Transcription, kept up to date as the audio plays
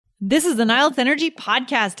This is the IELTS Energy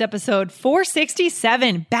Podcast, episode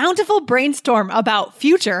 467, Bountiful Brainstorm about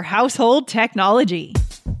future household technology.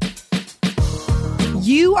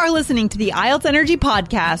 You are listening to the IELTS Energy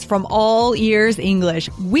Podcast from All Ears English.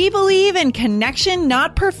 We believe in connection,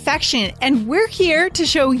 not perfection, and we're here to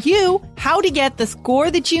show you how to get the score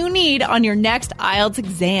that you need on your next IELTS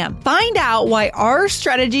exam. Find out why our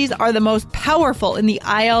strategies are the most powerful in the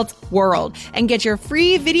IELTS world and get your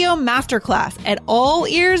free video masterclass at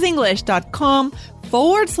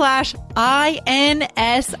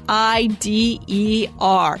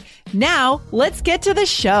allearsenglish.com/INSIDER. Now, let's get to the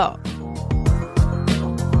show.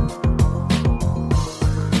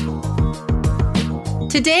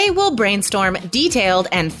 Today, we'll brainstorm detailed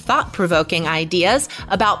and thought-provoking ideas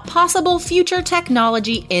about possible future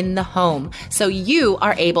technology in the home, so you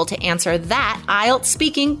are able to answer that IELTS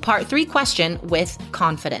Speaking Part 3 question with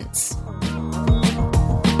confidence.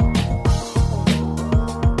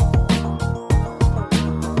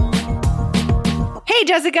 Hey,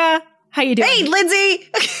 Jessica. How you doing? Hey, Lindsay!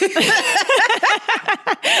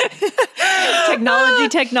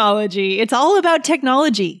 Technology. It's all about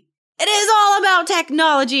technology. It is all about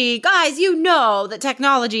technology. Guys, you know that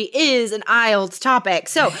technology is an IELTS topic.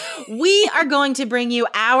 So we are going to bring you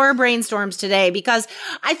our brainstorms today because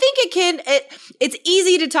I think it's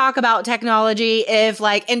easy to talk about technology if,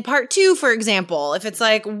 like, in part 2, for example, if it's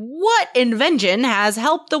like, what invention has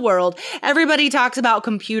helped the world? Everybody talks about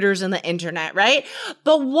computers and the internet, right?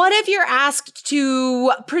 But what if you're asked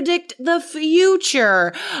to predict the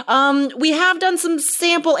future? We have done some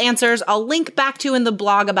sample answers I'll link back to in the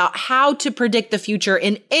blog about how to predict the future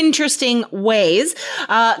in interesting ways.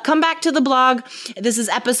 Come back to the blog. This is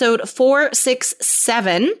episode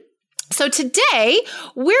 467. So today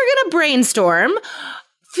we're going to brainstorm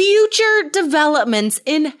future developments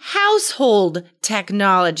in household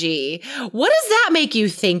technology. What does that make you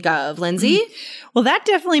think of, Lindsay? Well, that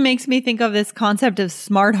definitely makes me think of this concept of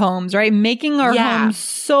smart homes, right? Making our homes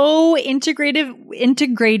so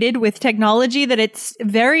integrated with technology that it's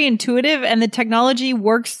very intuitive and the technology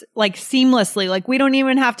works like seamlessly. Like we don't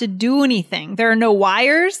even have to do anything. There are no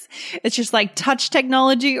wires. It's just like touch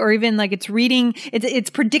technology, or even like it's it's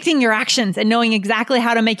predicting your actions and knowing exactly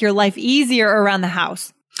how to make your life easier around the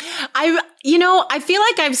house. I feel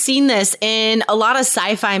like I've seen this in a lot of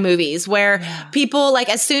sci-fi movies where people, like,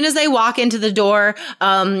 as soon as they walk into the door,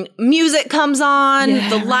 music comes on,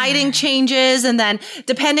 the lighting changes, and then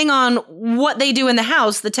depending on what they do in the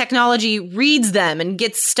house, the technology reads them and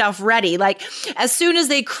gets stuff ready. Like, as soon as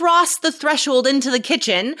they cross the threshold into the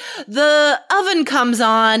kitchen, the oven comes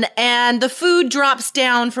on and the food drops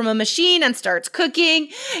down from a machine and starts cooking.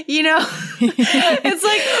 It's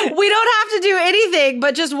like, we don't have to do anything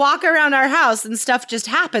but just walk around our house and stuff just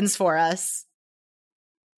happens for us.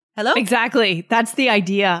 Hello? Exactly. That's the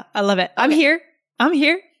idea. I love it. Okay. I'm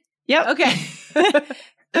here. Yep. Okay.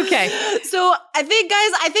 Okay. So I think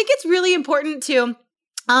it's really important to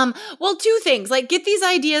two things, like get these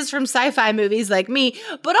ideas from sci-fi movies like me,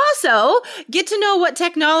 but also get to know what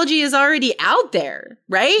technology is already out there,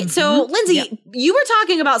 right? Mm-hmm. So Lindsay, you were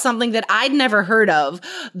talking about something that I'd never heard of,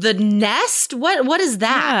 the Nest. What is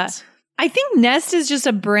that? Yeah. I think Nest is just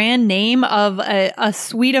a brand name of a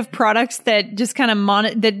suite of products that just kind of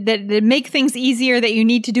that make things easier that you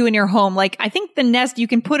need to do in your home. Like, I think the Nest, you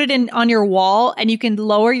can put it on your wall and you can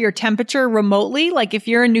lower your temperature remotely. Like if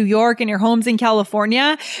you're in New York and your home's in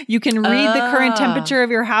California, you can read the current temperature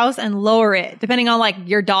of your house and lower it depending on like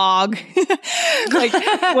your dog, like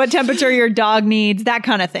what temperature your dog needs, that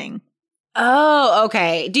kind of thing. Oh,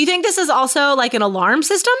 okay. Do you think this is also like an alarm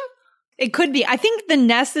system? It could be. I think the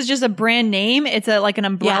Nest is just a brand name. It's like an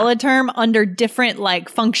umbrella term under different like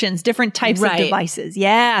functions, different types of devices.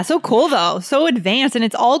 Yeah. So cool though. So advanced, and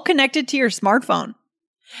it's all connected to your smartphone.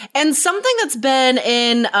 And something that's been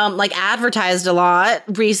in advertised a lot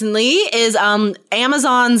recently is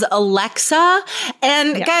Amazon's Alexa.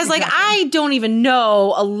 And guys, like, I don't even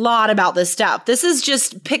know a lot about this stuff. This is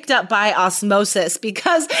just picked up by osmosis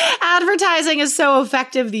because advertising is so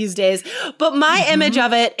effective these days. But my image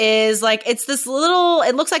of it is like, it's this little,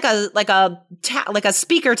 it looks like a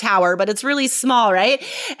speaker tower, but it's really small, right?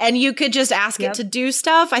 And you could just ask it to do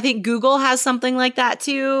stuff. I think Google has something like that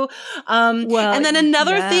too. And then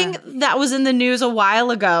another thing that was in the news a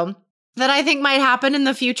while ago that I think might happen in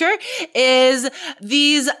the future is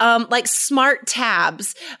these like smart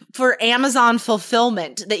tabs for Amazon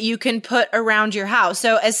fulfillment that you can put around your house.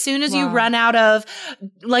 So as soon as you run out of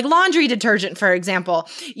like laundry detergent, for example,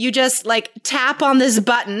 you just like tap on this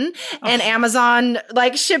button and Amazon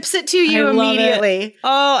like ships it to you immediately.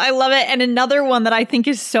 Oh, I love it. And another one that I think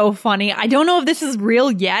is so funny. I don't know if this is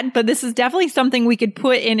real yet, but this is definitely something we could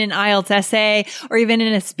put in an IELTS essay or even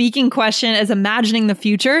in a speaking question as imagining the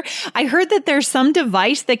future. I heard that there's some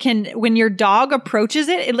device that can, when your dog approaches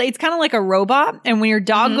it's kind of like a robot. And when your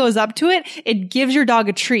dog goes up to it, it gives your dog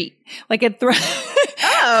a treat. Like it throws.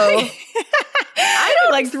 I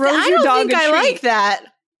don't like throws your dog think a treat. I like that.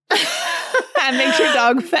 And makes your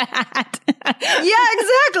dog fat. Yeah,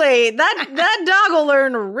 exactly. That dog will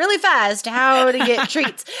learn really fast how to get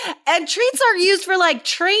treats. And treats are used for like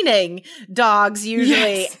training dogs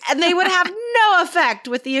usually. Yes. And they would have no effect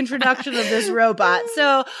with the introduction of this robot.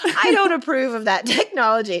 So I don't approve of that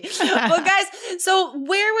technology. But guys, so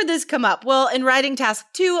where would this come up? Well, in writing task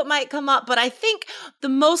 2, it might come up, but I think the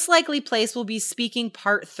most likely place will be speaking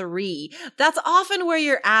part 3. That's often where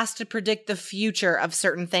you're asked to predict the future of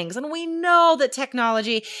certain things. And we know that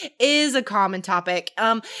technology is a common topic,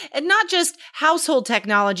 and not just household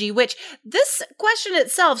technology, which this question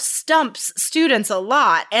itself stumps students a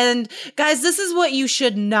lot. And guys, this is what you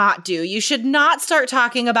should not do. You should not start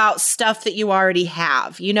talking about stuff that you already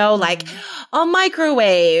have, you know, like a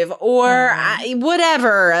microwave or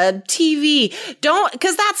whatever, a TV. Don't,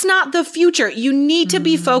 because that's not the future. You need to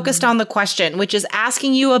be focused on the question, which is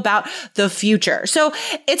asking you about the future. So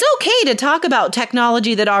it's okay to talk about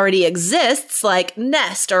technology that already exists, like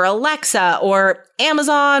Nest or Alexa or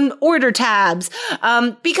Amazon order tabs,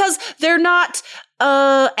 because they're not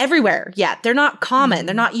everywhere yet. They're not common.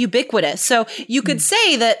 They're not ubiquitous. So you could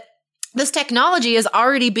say that this technology is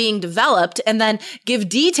already being developed and then give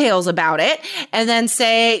details about it and then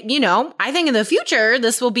say, you know, I think in the future,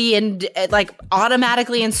 this will be like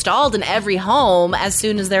automatically installed in every home as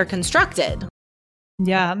soon as they're constructed.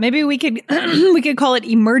 Yeah, maybe we could we could call it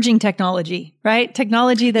emerging technology, right?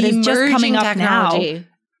 Technology that is just coming up now.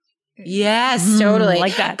 Yes, totally.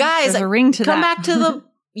 Like that. Guys, there's a ring to come that. back to the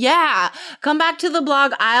come back to the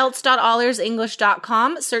blog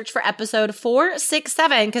IELTS.AllersEnglish.com, search for episode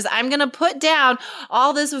 467 because I'm going to put down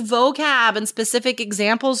all this vocab and specific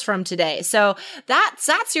examples from today. So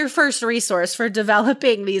that's your first resource for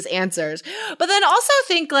developing these answers. But then also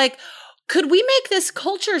think like, could we make this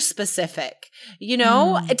culture specific? You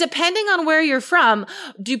know, depending on where you're from,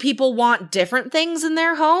 do people want different things in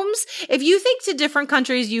their homes? If you think to different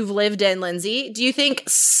countries you've lived in, Lindsay, do you think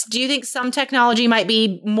some technology might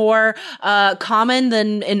be more common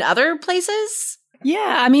than in other places?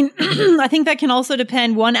 Yeah, I mean, I think that can also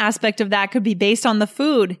depend. One aspect of that could be based on the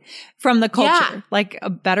food from the culture, like a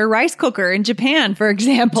better rice cooker in Japan, for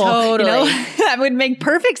example. Totally. You know, that would make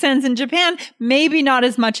perfect sense in Japan, maybe not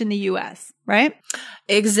as much in the US, right?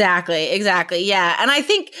 Exactly. Yeah. And I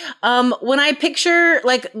think when I picture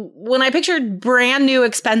brand new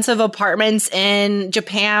expensive apartments in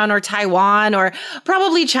Japan or Taiwan or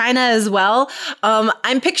probably China as well,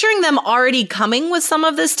 I'm picturing them already coming with some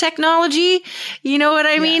of this technology. You know what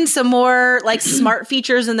I mean? Some more like smart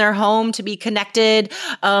features in their home to be connected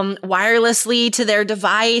wirelessly to their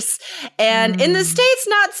device. And in the States,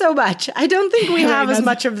 not so much. I don't think we have as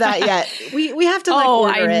much of that yet. We have to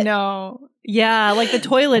order it. I know. Yeah, like the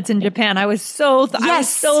toilets in Japan. I was so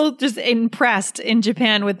just impressed in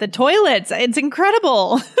Japan with the toilets. It's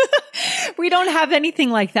incredible. We don't have anything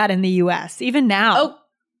like that in the US, even now. Oh,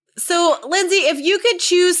 so Lindsay, if you could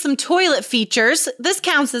choose some toilet features, this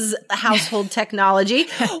counts as household technology.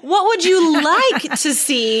 What would you like to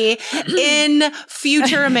see in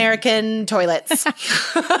future American toilets?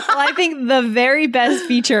 Well, I think the very best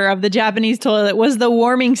feature of the Japanese toilet was the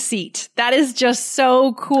warming seat. That is just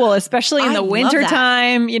so cool, especially in the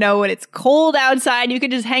wintertime. You know, when it's cold outside, you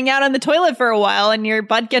could just hang out on the toilet for a while and your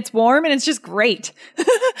butt gets warm and it's just great.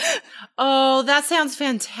 Oh, that sounds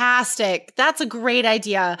fantastic. That's a great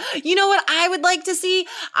idea. You know what I would like to see?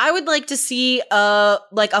 I would like to see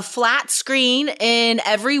like a flat screen in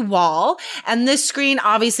every wall. And this screen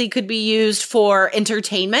obviously could be used for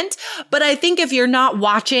entertainment. But I think if you're not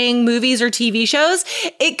watching movies or TV shows,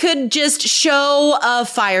 it could just show a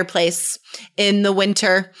fireplace in the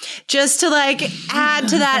winter just to like add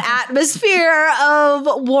to that atmosphere of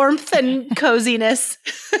warmth and coziness.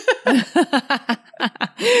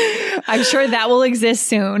 I'm sure that will exist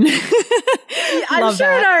soon. I'm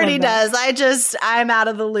sure it already does. I'm out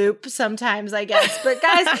of the loop sometimes, I guess. But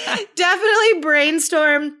guys, definitely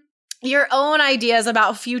brainstorm your own ideas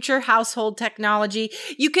about future household technology,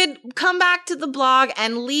 you could come back to the blog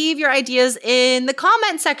and leave your ideas in the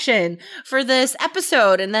comment section for this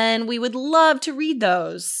episode, and then we would love to read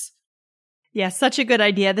those. Yeah, such a good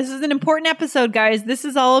idea. This is an important episode, guys. This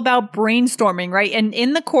is all about brainstorming, right? And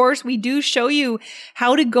in the course, we do show you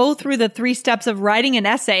how to go through the 3 steps of writing an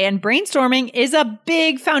essay, and brainstorming is a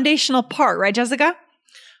big foundational part, right, Jessica?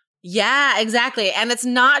 Yeah, exactly. And it's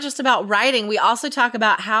not just about writing. We also talk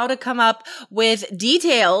about how to come up with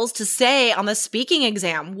details to say on the speaking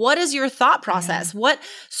exam. What is your thought process? What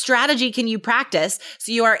strategy can you practice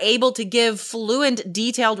so you are able to give fluent,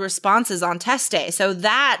 detailed responses on test day? So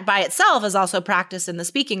that by itself is also practiced in the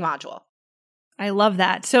speaking module. I love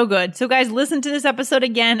that. So good. So guys, listen to this episode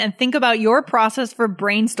again and think about your process for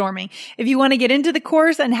brainstorming. If you want to get into the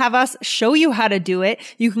course and have us show you how to do it,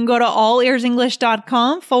 you can go to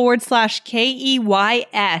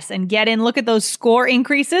allearsenglish.com/KEYS and get in, look at those score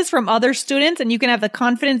increases from other students, and you can have the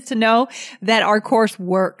confidence to know that our course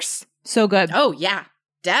works. So good. Oh, yeah.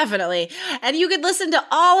 Definitely. And you could listen to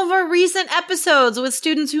all of our recent episodes with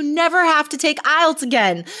students who never have to take IELTS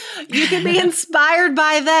again. You can be inspired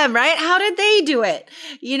by them, right? How did they do it?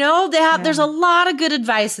 You know, there's a lot of good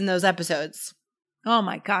advice in those episodes. Oh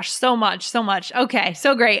my gosh, so much. Okay,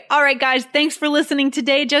 so great. All right, guys, thanks for listening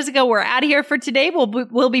today. Jessica, we're out of here for today.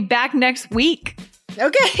 We'll be back next week.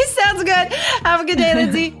 Okay, sounds good. Have a good day,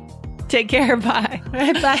 Lindsay. Take care. Bye. All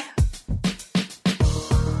right, bye.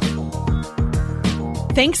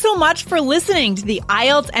 Thanks so much for listening to the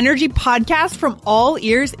IELTS Energy Podcast from All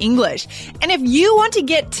Ears English. And if you want to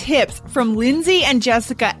get tips from Lindsay and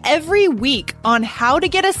Jessica every week on how to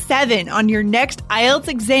get a 7 on your next IELTS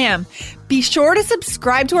exam, be sure to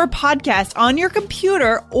subscribe to our podcast on your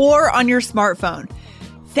computer or on your smartphone.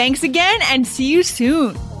 Thanks again and see you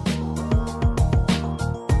soon.